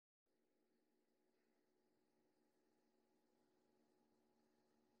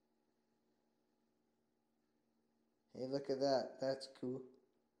Hey, look at that. That's cool.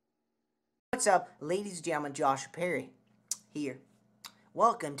 What's up, ladies and gentlemen? Josh Perry here.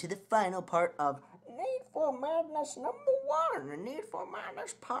 Welcome to the final part of Need for Madness #1. Need for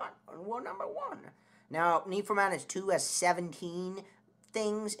Madness part #1. Now, Need for Madness 2 has 17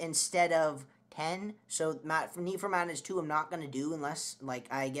 things instead of 10. So, Need for Madness 2 I'm not going to do unless, like,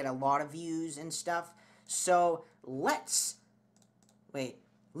 I get a lot of views and stuff. So, let's... Wait.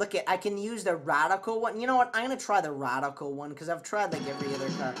 Look at, I can use the radical one. You know what? I'm going to try the radical one because I've tried, like, every other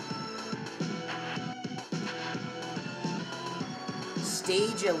car.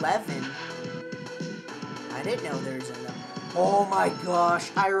 Stage 11. I didn't know there's a... Oh my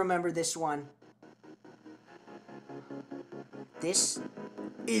gosh, I remember this one. This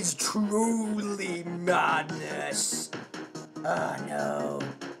is truly madness. Oh no.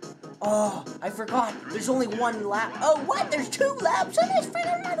 Oh, I forgot. There's only one lap. Oh, what? There's 2 laps on this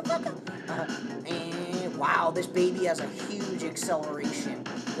freaking motherfucker. And wow, this baby has a huge acceleration.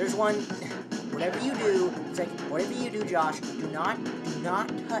 There's one. Whatever you do, it's like, whatever you do, Josh, do not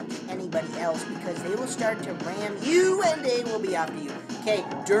touch anybody else because they will start to ram you and they will be after you. Okay,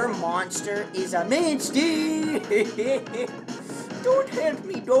 Der Monster is a monster. Don't hurt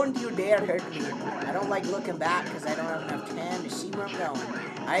me, don't you dare hurt me. I don't like looking back because I don't have enough time to see where I'm going.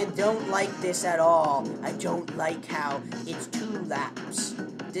 I don't like this at all. I don't like how it's 2 laps.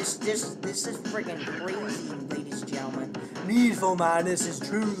 This is friggin' crazy, ladies and gentlemen. Need for Madness is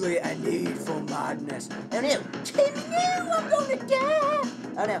truly a need for madness. Oh no, Tim, no, I'm gonna die.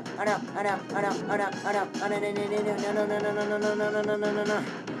 Oh no, oh no, oh no, oh no, oh no, oh no, oh no, no, no, no.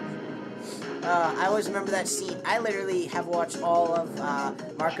 I always remember that scene. I literally have watched all of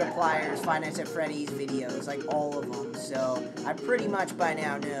Markiplier's Five Nights at Freddy's videos, like all of them. So I pretty much by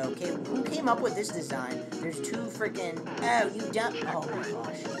now know. Okay, who came up with this design? There's 2 freaking. Oh, you dumb. Oh my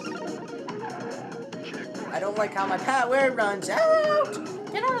gosh. I don't like how my power runs out.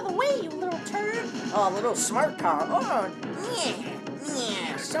 Get out of the way, you little turd. Oh, a little smart car. Oh,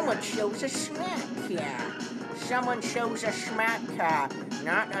 yeah. Someone shows a smart car. Someone shows a smart car.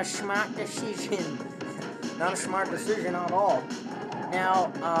 Not a smart decision. Not a smart decision at all.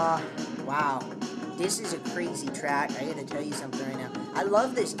 Now, wow. This is a crazy track. I gotta tell you something right now. I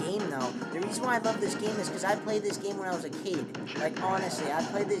love this game, though. The reason why I love this game is because I played this game when I was a kid. Like, honestly, I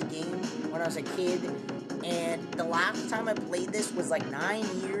played this game when I was a kid. And the last time I played this was like 9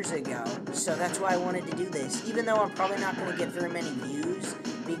 years ago. So that's why I wanted to do this. Even though I'm probably not going to get very many views.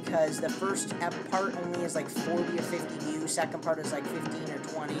 Because the first part only is like 40 or 50 views. Second part is like 15 or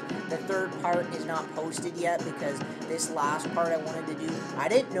 20. The third part is not posted yet. Because this last part I wanted to do. I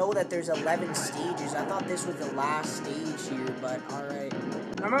didn't know that there's 11 stages. I thought this was the last stage here. But alright.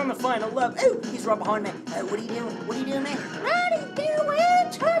 I'm on the final lap. Oh, he's right behind me. What are you doing? What are you doing, man? What are you doing?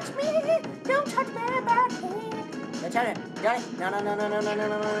 Touch me. Don't touch my back hand. Got it. Got it.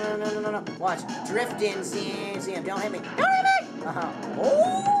 No. Watch. Drifting. Zam. Don't hit me. Don't hit me.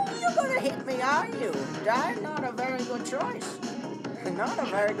 Oh, you're gonna hit me, are you? That's not a very good choice. Not a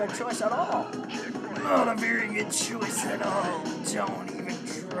very good choice at all. Not a very good choice at all. Don't even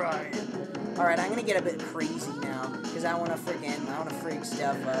try it. Alright, I'm gonna get a bit crazy now. Because I wanna freak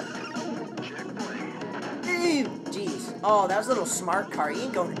stuff up. Jeez. Oh, that was a little smart car. He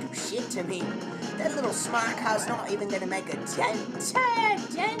ain't gonna do shit to me. That little smart car's not even gonna make a dent.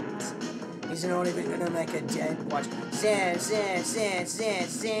 He's not even gonna make a dent. Watch. Zan.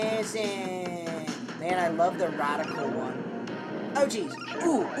 Man, I love the radical one. Oh, jeez.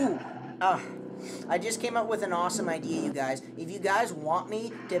 Ooh. I just came up with an awesome idea, you guys. If you guys want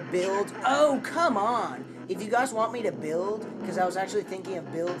me to build... Oh, come on! If you guys want me to build... Because I was actually thinking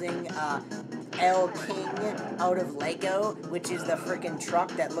of building El King out of Lego, which is the freaking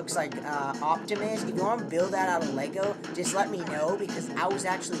truck that looks like Optimus. If you want to build that out of Lego, just let me know, because I was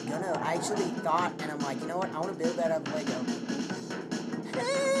actually gonna... I actually thought, and I'm like, you know what? I want to build that out of Lego.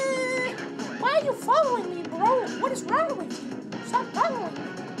 Why are you following me, bro? What is wrong with you? Stop following me.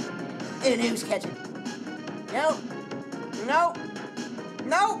 And who's catching? No.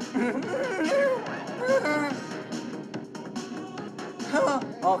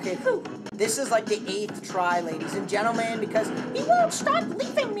 Okay, whew. This is like the 8th try, ladies and gentlemen, because he won't stop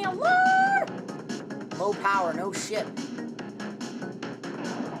leaving me alone. Low power, no shit.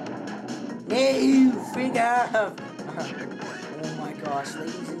 No, frig off. Oh my gosh,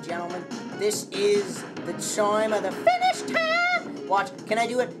 ladies and gentlemen, this is the chime of the finish time. Watch, can I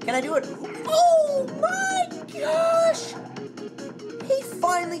do it? Oh my gosh! He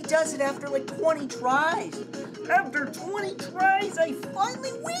finally does it after like 20 tries. After 20 tries, I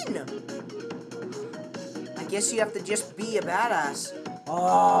finally win. I guess you have to just be a badass.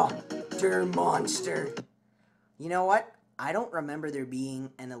 Oh, Der Monster. You know what? I don't remember there being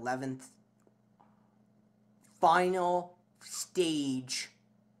an 11th final stage.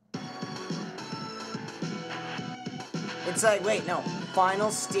 It's like, wait, no. Final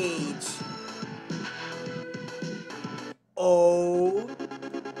stage. Oh,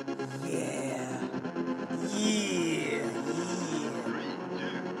 yeah. Yeah.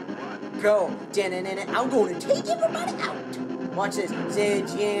 Go. I'm going to take everybody out. Watch this.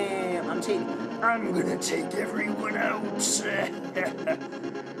 I'm gonna take everyone out.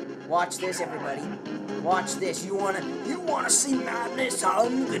 Watch this, everybody. Watch this. You wanna see madness?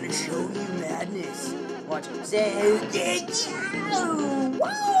 I'm gonna show you madness. Watch.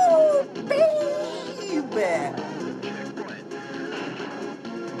 Whoa, baby.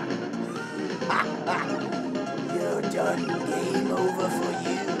 You're done. Game over for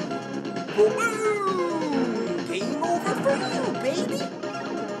you. Boom! Game over for you, baby.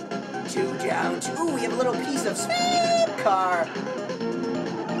 2 down. Ooh, we have a little piece of smart car.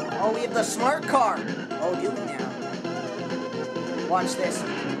 Oh, we have the smart car. Oh, do we now? Watch this.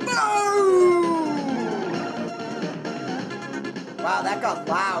 Boom! Wow, that got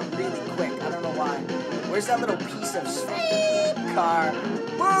loud really quick. I don't know why. Where's that little piece of smart car?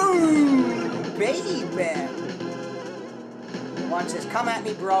 Boom! Baby. Watch this. Come at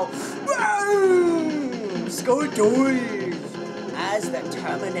me, bro. Boom! Score doors. As the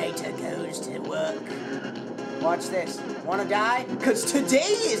Terminator goes to work. Watch this. Wanna die? Cause today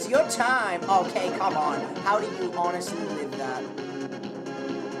is your time. Okay, come on. How do you honestly live that?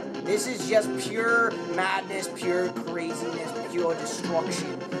 This is just pure madness, pure craziness, pure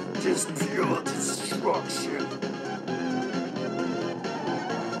destruction. Just pure destruction.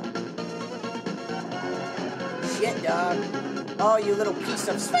 Shit, dog. Oh, you little piece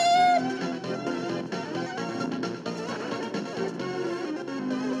of spam.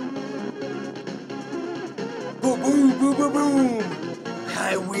 Boom, boom, boom, boom, boom.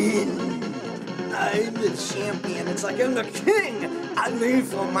 I win. I'm the champion. It's like I'm the king. I live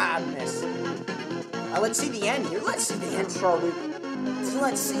for madness. Let's see the end here. Let's see the end, Charlie. So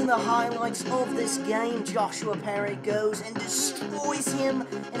let's see the highlights of this game. Joshua Perry goes and destroys him.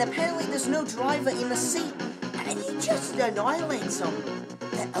 And apparently there's no driver in the seat. And he just annihilates him.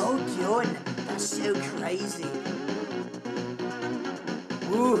 Oh, God. That's so crazy.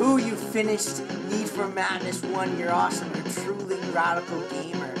 Woohoo, you finished Need for Madness 1. You're awesome. You're truly radical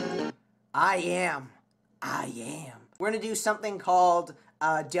gamer. I am. We're going to do something called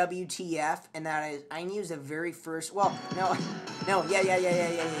WTF, and that is, I'm going to use the very first, well, no, yeah.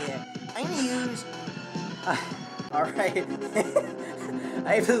 I'm going to use, alright,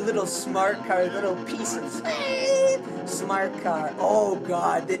 I have a little smart car, a little piece of smart car. Oh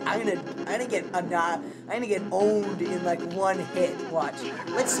god, I'm gonna get owned in like one hit. Watch.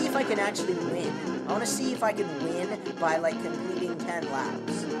 Let's see if I can actually win. I want to see if I can win by like completing 10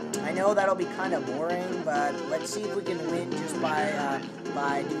 laps. I know that'll be kind of boring, but let's see if we can win just by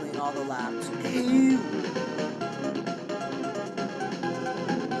doing all the laps.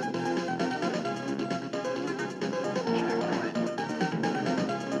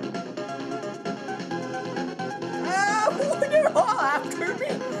 They're all after me.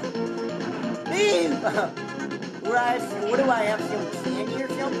 What do I have some candy or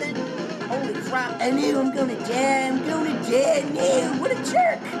something? Holy crap! I knew I'm gonna die. No, what a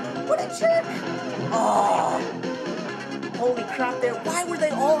jerk! Oh, holy crap! Why were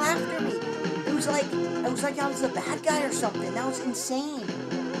they all after me? It was like I was a bad guy or something. That was insane.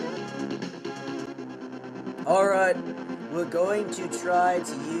 All right, we're going to try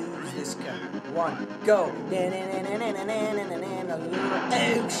to use this car. 1, go.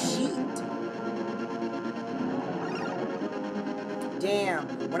 Oh, shit. Damn.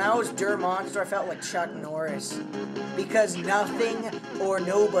 When I was Dirt Monster, I felt like Chuck Norris. Because nothing or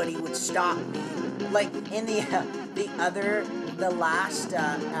nobody would stop me. Like, in the last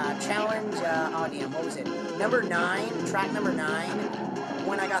challenge, oh damn, what was it? Track number 9.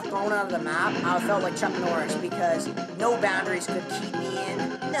 When I got thrown out of the map, I felt like Chuck Norris because no boundaries could keep me in.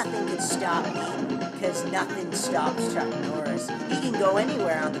 Nothing could stop me because nothing stops Chuck Norris. He can go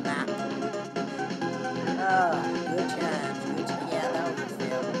anywhere on the map. Good times. Yeah, that was a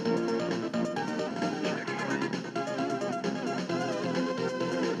fail.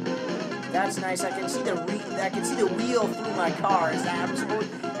 That's nice. I can see the wheel through my car.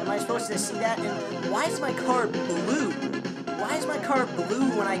 Am I supposed to see that? And why is my car blue? Why is my car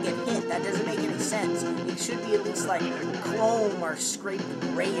blue when I get hit? That doesn't make any sense. It should be at least like chrome or scraped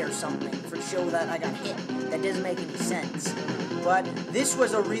gray or something for show that I got hit. That doesn't make any sense. But this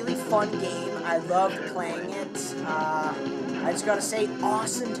was a really fun game. I loved playing it. I just gotta say,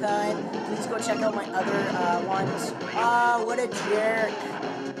 awesome time. Please go check out my other ones. Ah, what a jerk.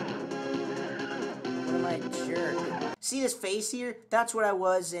 What am I, a jerk? See this face here? That's what I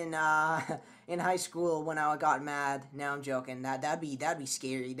was in in high school when I got mad. Now I'm joking. That'd be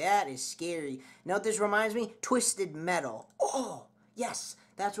scary. That is scary. You know what this reminds me? Twisted Metal. Oh, yes,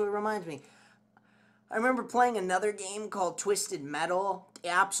 that's what it reminds me. I remember playing another game called Twisted Metal.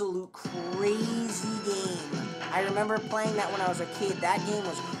 Absolute crazy game. I remember playing that when I was a kid. That game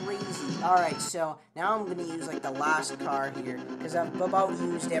was crazy. Alright, so now I'm going to use like the last car here, because I've about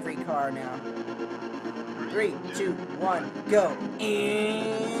used every car now. 3, 2, 1, go.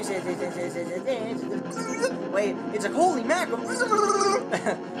 Wait, it's like, holy mackerel.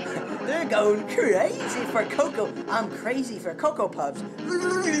 They're going crazy for Cocoa. I'm crazy for Cocoa Puffs.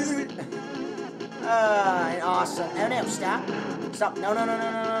 Awesome. Oh no, stop. Stop. No.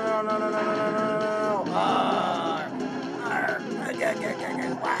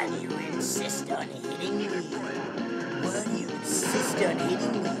 Why do you insist on hitting me? Why do you insist on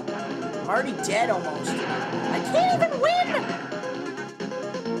hitting me? I'm already dead almost. I can't even win!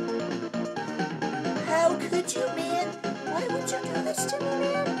 How could you, man? Why would you do this to me,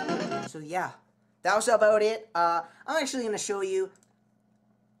 man? So yeah, that was about it. I'm actually gonna show you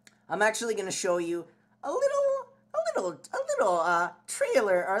a little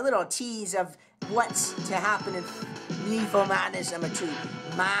trailer or a little tease of what's to happen in Need for Madness number 2.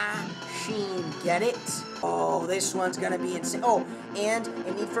 Machine, get it? Oh, this one's gonna be insane. Oh, and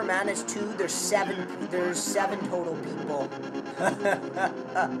in Need for Madness 2, there's seven total people.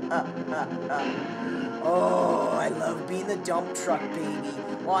 Oh, I love being the dump truck, baby.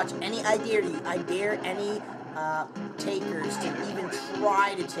 Watch, I dare any takers to even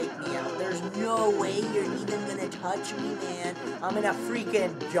try to take me out. There's no way you're even gonna touch me, man. I'm in a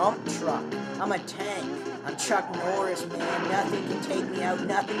freaking dump truck. I'm a tank. I'm Chuck Norris, man. Nothing can take me out.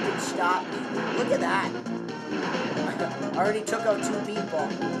 Nothing can stop me. Look at that. I already took out 2 people.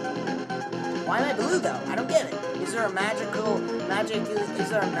 Why am I blue, though? I don't get it. Is there a magic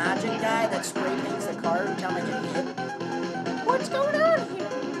guy that spray paints the car every time I get hit? What's going on here?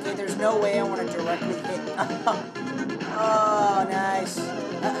 Okay, there's no way I want to directly hit. Oh, nice.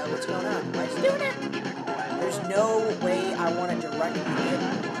 Uh-oh, what's going on? Why is he doing it? There's no way I want to directly hit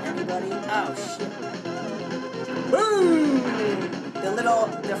anybody. Oh, shit. Boom!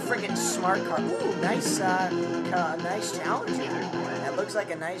 The friggin' smart car. Ooh, nice Challenger. That looks like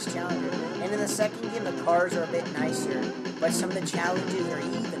a nice Challenger. And in the second game, the cars are a bit nicer, but some of the challenges are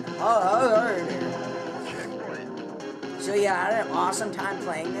even harder. So yeah, I had an awesome time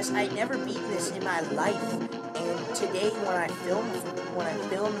playing this. I'd never beaten this in my life, and today when I filmed this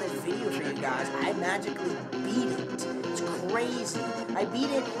video for you guys, I magically beat it. It's crazy. I beat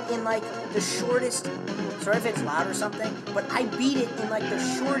it in like the shortest. Sorry if it's loud or something, but I beat it in like the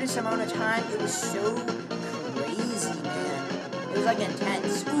shortest amount of time. It was so crazy, man. It was like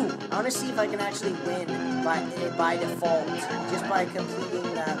intense. Ooh, I want to see if I can actually win by default, just by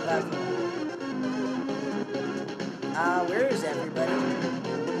completing that level. Where is everybody?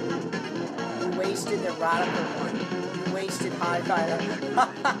 You wasted the radical one. You wasted high fighter.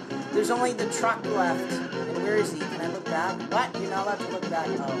 There's only the truck left. And where is he? Can I look back? What? You're not allowed to look back.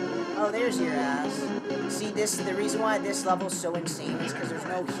 Oh, there's your ass. See, the reason why this level's so insane is because there's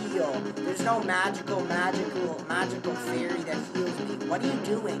no heal. There's no magical fairy that heals me. What are you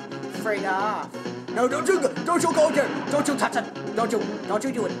doing? Frig off. No, don't you go there. Don't you touch it. Don't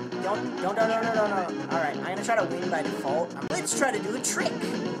you do it. No. Alright, I'm gonna try to win by default. Let's try to do a trick.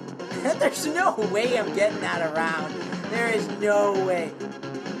 There's no way I'm getting that around. There is no way.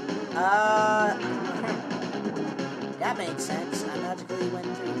 That makes sense. I magically went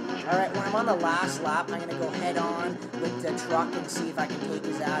through. Alright, when I'm on the last lap, I'm gonna go head on with the truck and see if I can take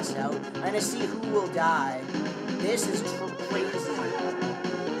his ass out. I'm gonna see who will die. This is crazy.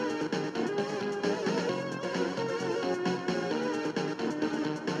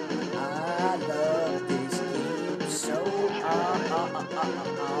 I love this game so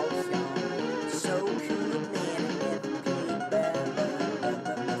so cool, man.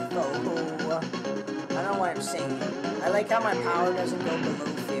 I don't know why I'm singing. I like how my power doesn't go below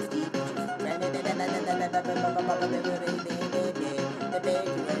 50.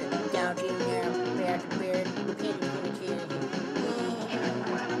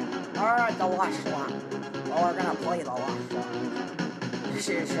 Alright, the last one. Well, we're gonna play the last one. This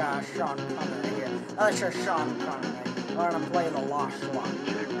is Sean Connery here. This is Sean Connery. We're gonna play the last one.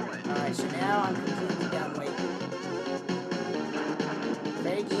 Alright, so now I'm completely done waiting.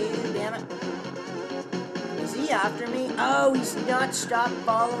 Thank you, damn it. Is he after me? Oh, he's not stopped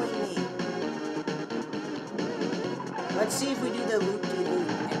following me. Let's see if we do the loop-de-loop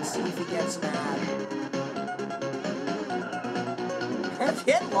and see if he gets mad.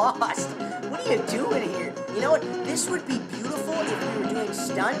 Get lost! What are you doing here? You know what? This would be beautiful if we were doing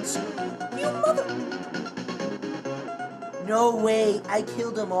stunts. You mother... No way! I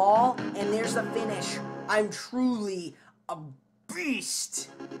killed them all, and there's the finish. I'm truly a beast!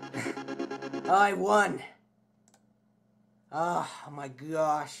 I won. Oh my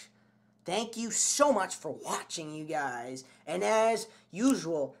gosh. Thank you so much for watching, you guys. And as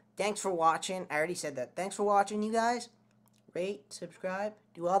usual, thanks for watching. I already said that. Thanks for watching, you guys. Rate, subscribe,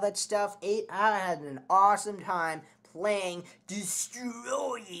 do all that stuff. I had an awesome time playing,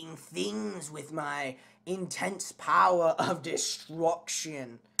 destroying things with my intense power of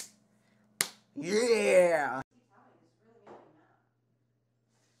destruction. Yeah!